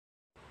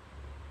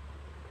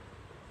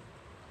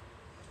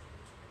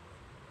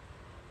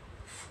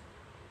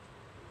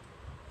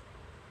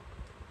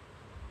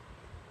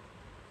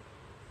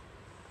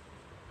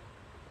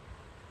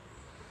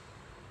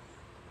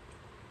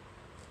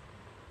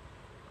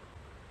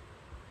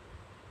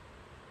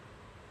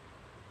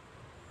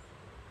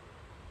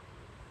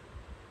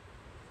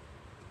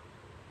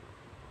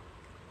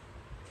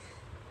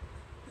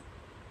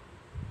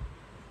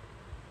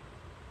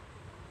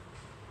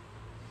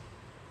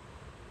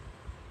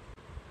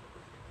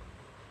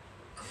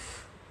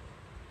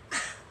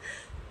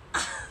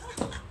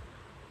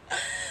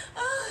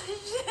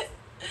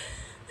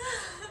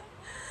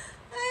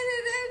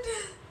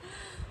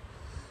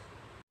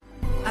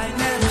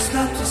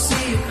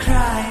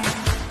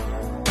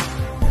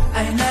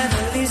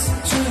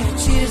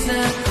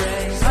and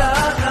praise. Oh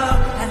no,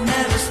 I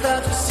never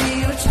stop to see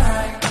you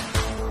try.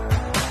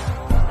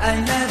 I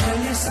never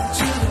listen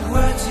to the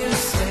words you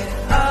say.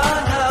 Oh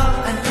no,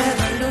 I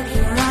never look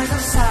your eyes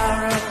of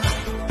sorrow.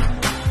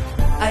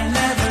 I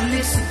never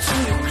listen to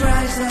your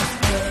cries of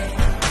pain.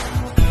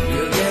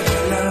 You get the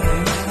love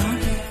and I don't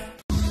care.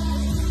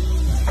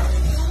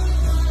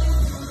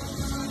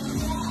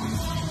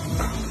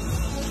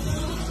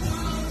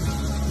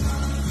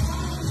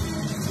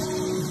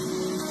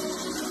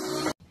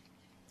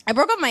 I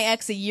broke up with my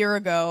ex a year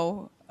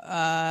ago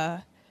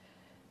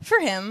for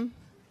him.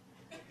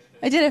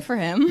 I did it for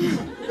him. He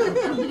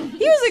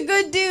was a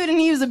good dude and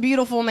he was a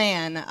beautiful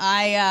man.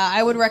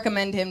 I would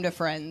recommend him to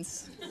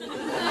friends.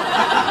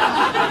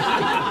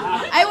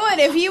 I would.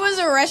 If he was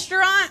a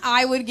restaurant,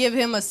 I would give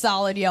him a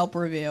solid Yelp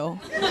review.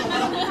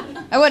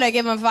 I'd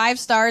give him 5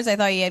 stars. I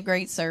thought he had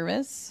great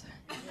service.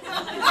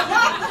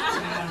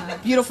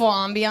 Beautiful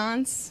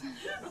ambiance.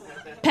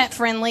 Pet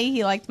friendly.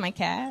 He liked my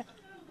cat.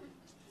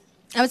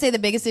 I would say the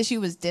biggest issue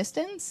was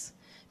distance.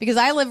 Because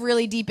I live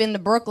really deep into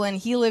Brooklyn.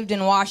 He lived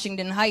in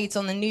Washington Heights.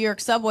 On the New York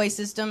subway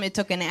system, it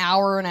took an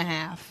hour and a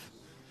half.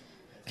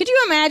 Could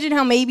you imagine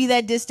how maybe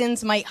that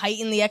distance might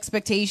heighten the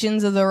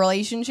expectations of the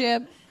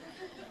relationship?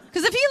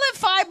 Because if he lived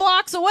 5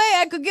 blocks away,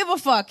 I could give a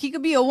fuck. He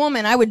could be a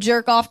woman. I would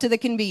jerk off to the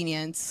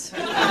convenience.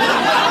 But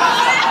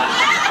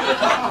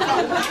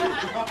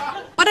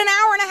an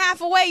hour and a half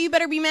away, you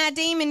better be Matt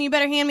Damon. You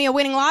better hand me a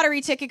winning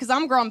lottery ticket because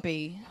I'm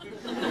grumpy.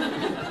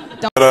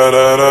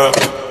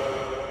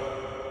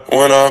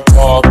 When I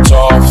popped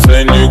off,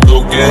 then you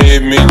go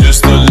gave me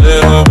just a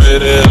little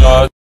bit of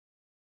love.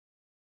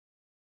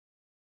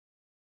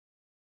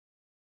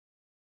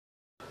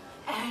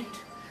 And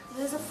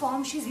there's a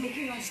form she's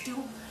making us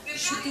do,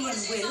 Shruti and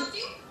Will.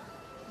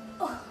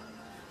 Oh.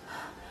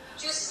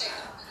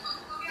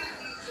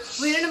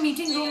 We're in a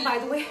meeting room, by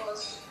the way.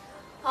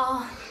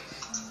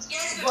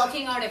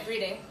 Working out every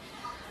day.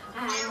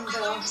 And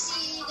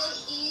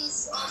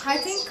I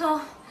think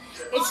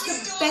it's the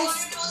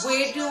best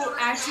way to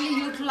actually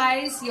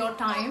utilize your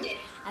time,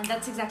 and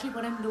that's exactly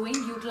what I'm doing,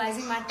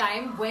 utilizing my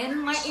time when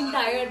my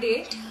entire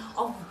day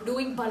of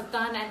doing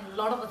Baltan and a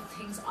lot of other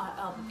things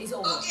is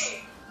over.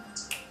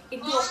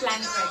 Into a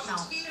plank right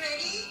now.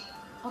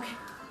 Okay.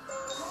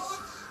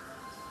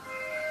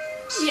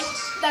 Yeah,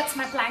 that's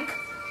my plank.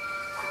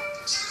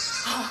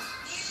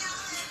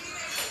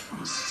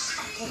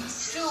 Okay,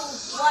 2,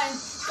 1,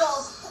 go.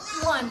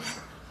 1,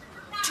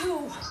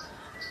 2,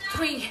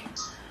 3,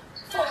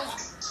 4,